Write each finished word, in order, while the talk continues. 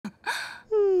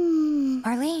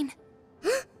Marlene.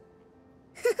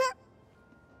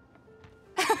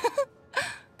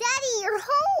 Daddy, you're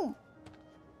home!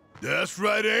 That's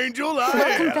right, Angel, I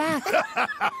Welcome am.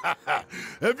 back.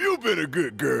 Have you been a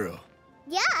good girl?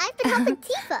 Yeah, I've been helping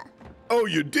Tifa. Oh,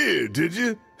 you did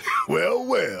you? Well,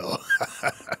 well.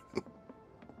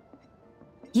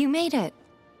 You made it.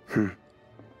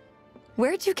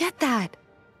 Where'd you get that?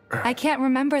 I can't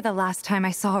remember the last time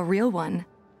I saw a real one.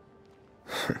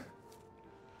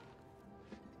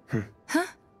 Huh?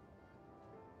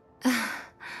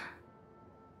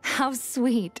 How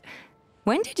sweet.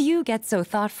 When did you get so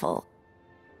thoughtful?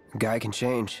 A guy can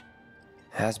change.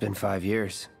 Has been 5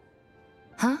 years.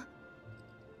 Huh?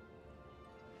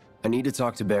 I need to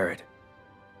talk to Barrett.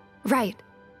 Right.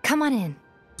 Come on in.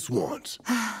 Once.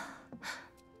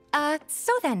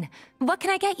 So then, what can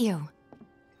I get you?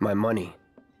 My money.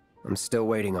 I'm still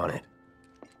waiting on it.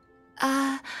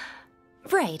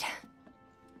 Right.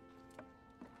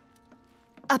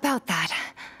 About that,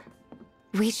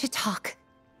 we should talk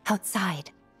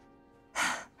outside.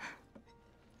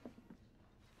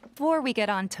 Before we get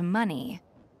on to money,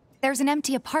 there's an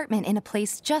empty apartment in a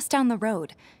place just down the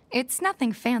road. It's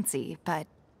nothing fancy, but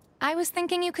I was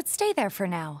thinking you could stay there for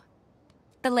now.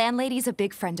 The landlady's a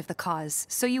big friend of the cause,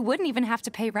 so you wouldn't even have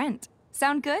to pay rent.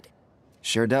 Sound good?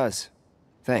 Sure does.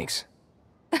 Thanks.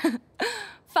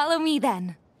 Follow me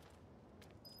then.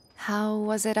 How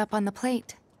was it up on the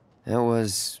plate? It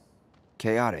was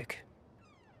chaotic.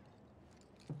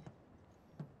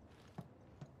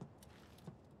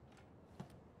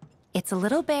 It's a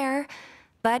little bare,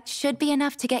 but should be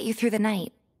enough to get you through the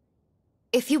night.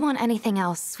 If you want anything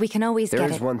else, we can always get it.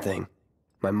 There's one thing.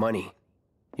 My money.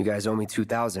 You guys owe me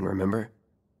 2,000, remember?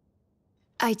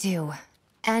 I do.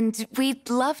 And we'd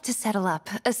love to settle up,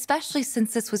 especially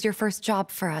since this was your first job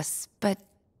for us, but...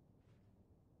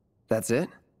 That's it?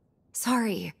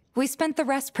 Sorry. We spent the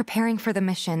rest preparing for the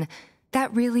mission.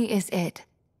 That really is it.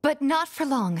 But not for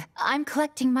long. I'm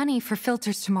collecting money for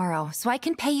filters tomorrow, so I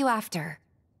can pay you after.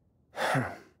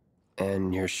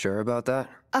 And you're sure about that?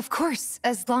 Of course,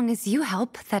 as long as you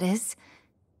help, that is.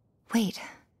 Wait,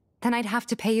 then I'd have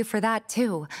to pay you for that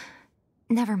too.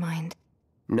 Never mind.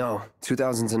 No,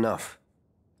 2,000's enough.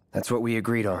 That's what we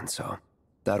agreed on, so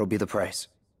that'll be the price.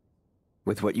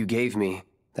 With what you gave me,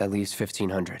 that leaves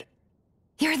 1,500.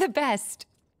 You're the best.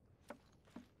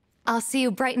 I'll see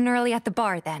you bright and early at the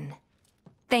bar then.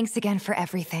 Thanks again for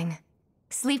everything.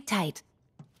 Sleep tight.